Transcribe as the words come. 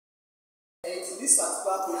This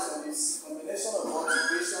particular question is combination of both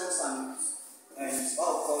equations and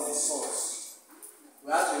what we call the source.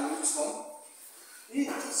 We have the root form. If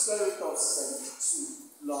square root of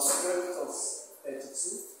 72 plus square root of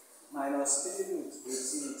 32 minus 3 root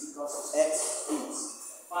 18 equals x 8.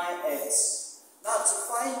 Find x. Now to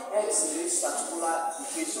find x in this particular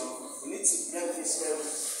equation, we need to break the square root.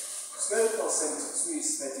 Square root of 72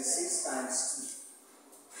 is 36 times 2.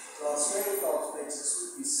 Plus square root of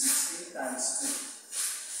 32 is 16 times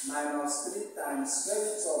 2. Minus 3 times square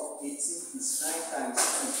root of 18 is 9 times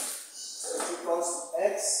 2. Because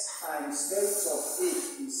x times square root of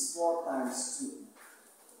 8 is 4 times 2.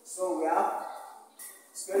 So we have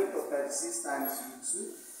square root of 36 times root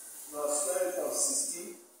 2 plus square root of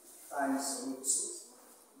 16 times root 2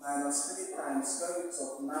 minus 3 times square root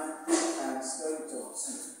of 9 times square root of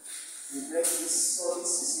 2. We break this, so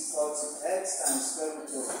this is equal to x times square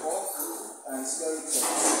root of 4 times square root of 2.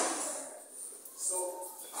 So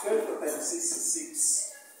square root of 36 is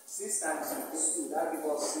 6. 6 times root 2, that gives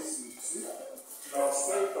us 6 root 2. Plus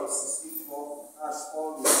square root of 64, that's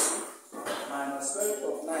 4 root 2. Minus square root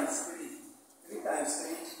of 9 is 3. 3 times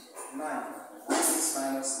 3, 9. That is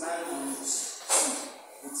minus 9 root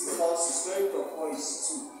 2. It equals to square root of 4 is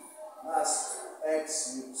 2. That's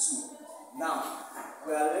x root 2. Now,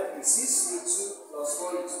 we are left with 6 root 2 plus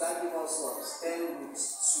 4 root 2. That gives us what? 10 root 2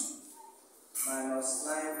 minus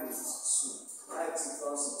 9 root 2. That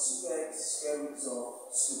equals to 2x square root of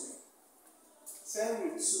 2. 10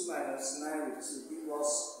 root 2 minus 9 root 2 gives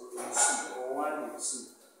us root 2 or 1 root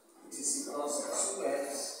 2. It is equals to 2x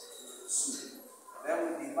root 2. Then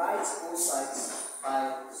we divide both sides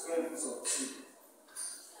by square root of 2.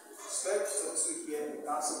 Square root of 2 here, we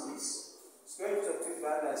cancel this. Square root of 2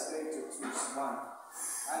 divided by square root of 2 is 1.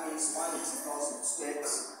 That means 1 is equals to 2x.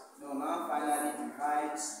 Now finally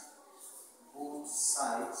divide both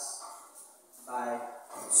sides by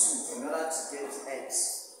 2 in order to get x.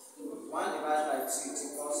 1 divided by 2 is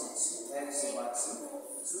equals to 2x over 2.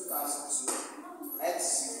 2 cancel 2. X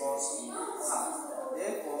is equals to half.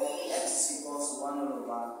 Therefore, x is equals to 1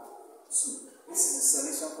 over 2. This is the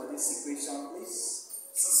solution for this equation. Please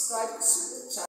subscribe to the channel.